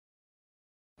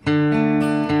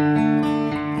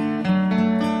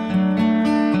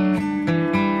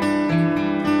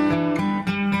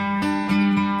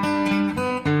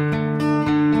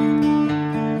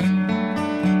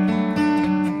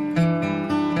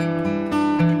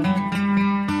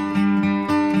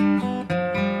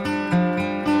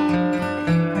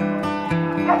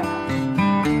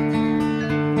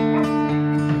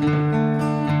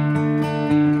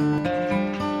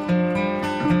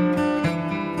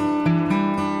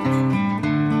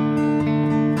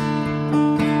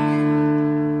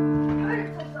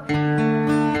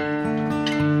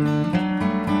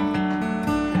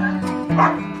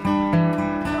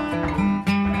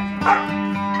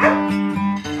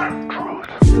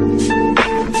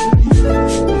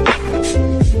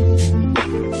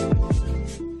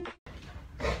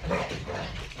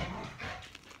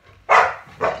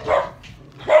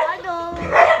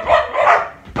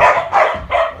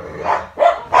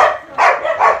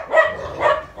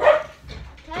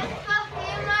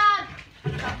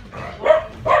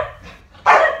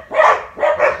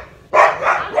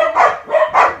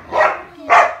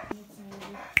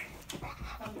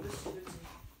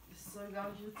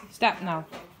Stop now.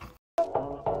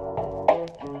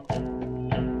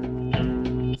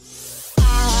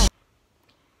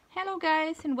 Hello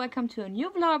guys, and welcome to a new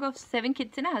vlog of 7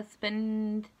 kids and a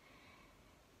husband.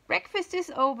 Breakfast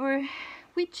is over,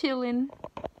 we chillin'.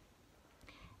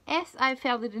 As I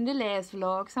felt it in the last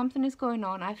vlog, something is going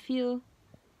on. I feel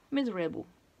miserable.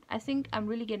 I think I'm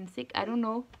really getting sick. I don't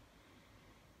know.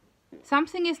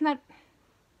 Something is not...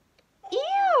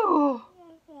 Ew!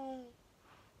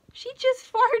 She just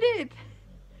farted.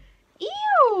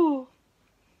 Ew!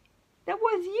 That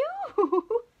was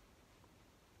you!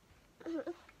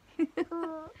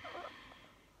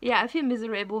 Yeah, I feel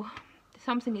miserable.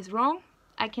 Something is wrong.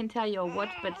 I can't tell you what,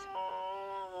 but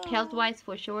health-wise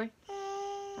for sure,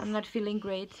 I'm not feeling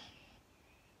great.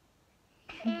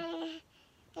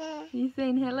 He's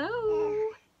saying hello.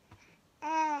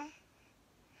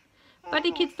 But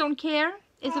the kids don't care.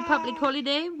 It's a public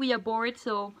holiday. We are bored,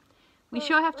 so we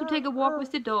sure have to take a walk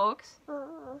with the dogs,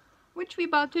 which we're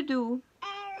about to do.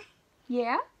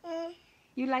 Yeah?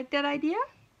 You like that idea?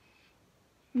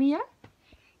 Mia?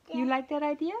 You like that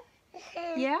idea?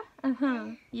 Yeah?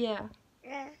 Uh-huh. Yeah.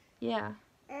 Yeah.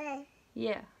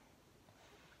 Yeah.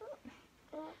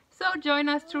 So join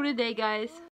us through the day,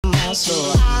 guys.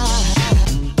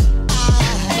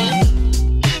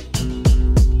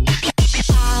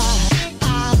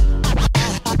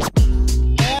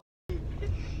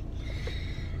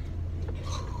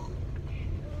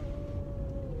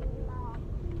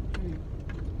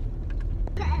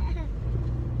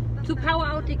 To power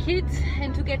out the kids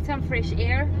and to get some fresh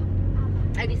air,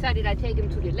 I decided I'd take them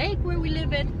to the lake where we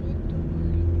live at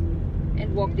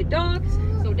and walk the dogs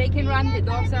so they can run, the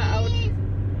dogs are out,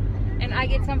 and I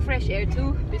get some fresh air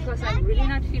too because I'm really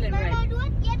not feeling right.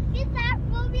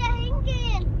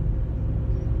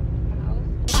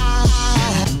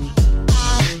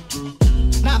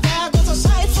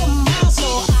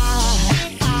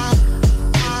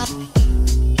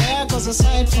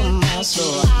 Aside from my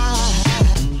soul,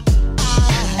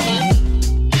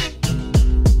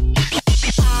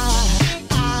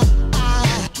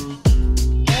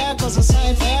 there goes a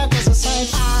sight, there goes a sight.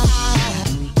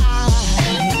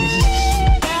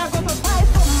 There goes a sight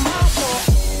from my soul.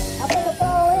 I think a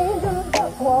fallen angel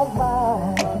just walked by.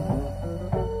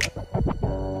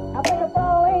 I think a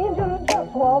fallen angel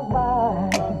just walked by.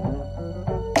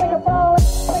 I think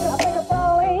a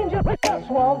fallen angel just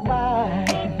walked by.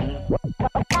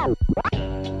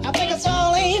 I think it's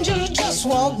all angels just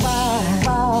walk by.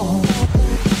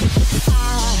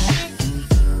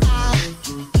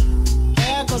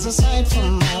 There goes a sight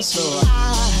from my soul.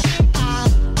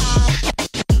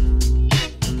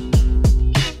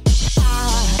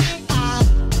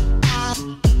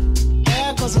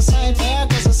 There goes a sight, there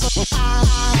goes a sight.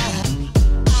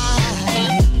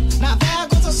 Now there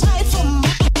goes a sight from my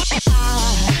soul.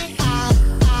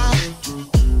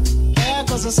 There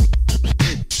goes a sight.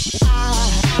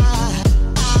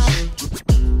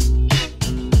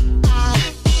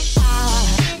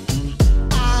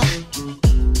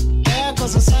 There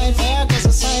goes a sight, there goes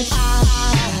a sight.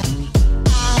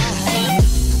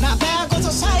 Now there goes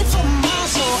a sight from my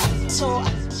soul.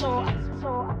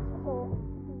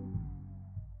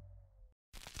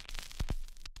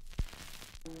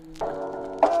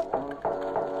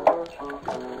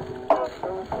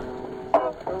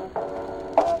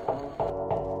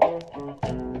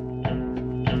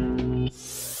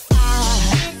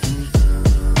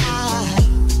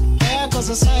 There goes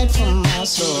a sight from my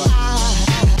soul.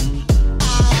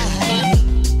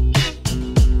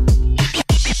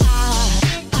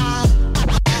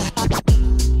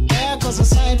 There goes a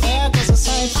sight, there goes a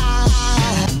sight.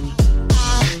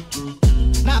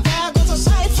 Now there goes a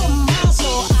sight from my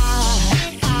soul.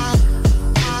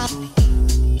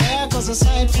 There goes a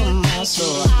sight from my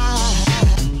soul.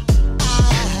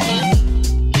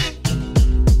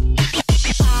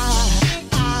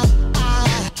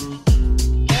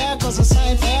 There goes a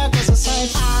sight, there goes a sight.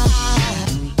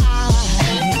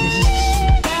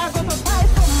 There goes a sight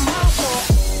from my soul.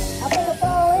 I think a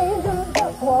fallen angel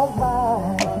just walked by.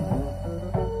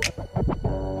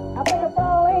 I think a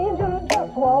fallen angel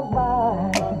just walked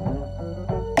by.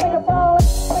 I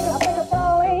think a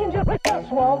fallen angel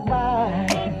just walked by.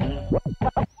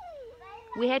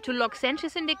 We had to lock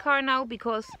Sanchez in the car now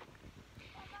because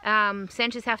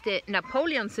Sanchez have the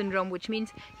Napoleon syndrome, which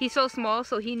means he's so small,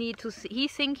 so he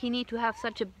think he need to have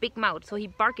such a big mouth, so he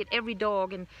bark at every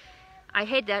dog, and I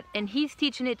hate that. And he's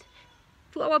teaching it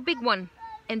to our big one,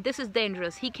 and this is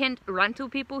dangerous. He can't run to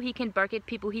people, he can't bark at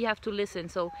people, he have to listen.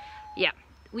 So yeah,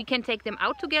 we can take them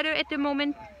out together at the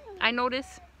moment, I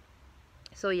notice.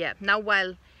 So yeah, now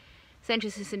while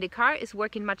Sanchez is in the car, it's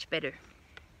working much better.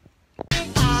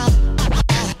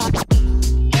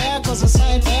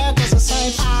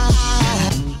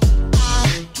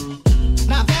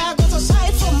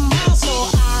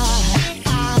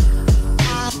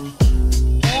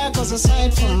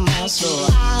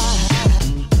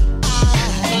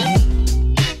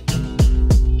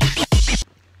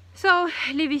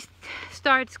 Livy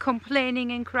starts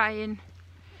complaining and crying,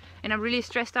 and I'm really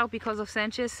stressed out because of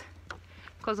Sanchez,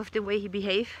 because of the way he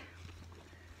behaves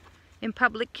in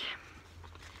public.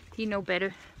 He know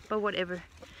better, but whatever.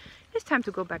 It's time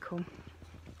to go back home.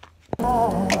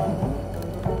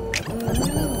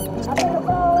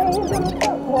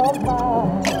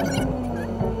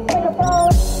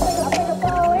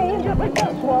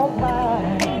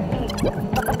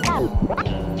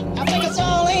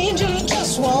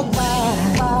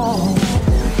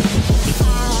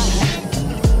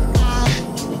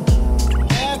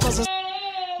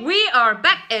 We are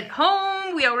back at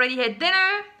home. We already had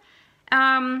dinner.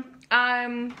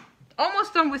 I'm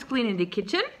almost done with cleaning the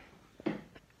kitchen.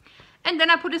 And then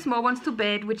I put the small ones to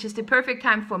bed, which is the perfect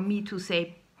time for me to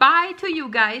say bye to you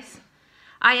guys.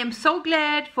 I am so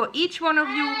glad for each one of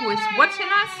you who is watching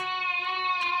us.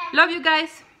 Love you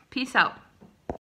guys. Peace out.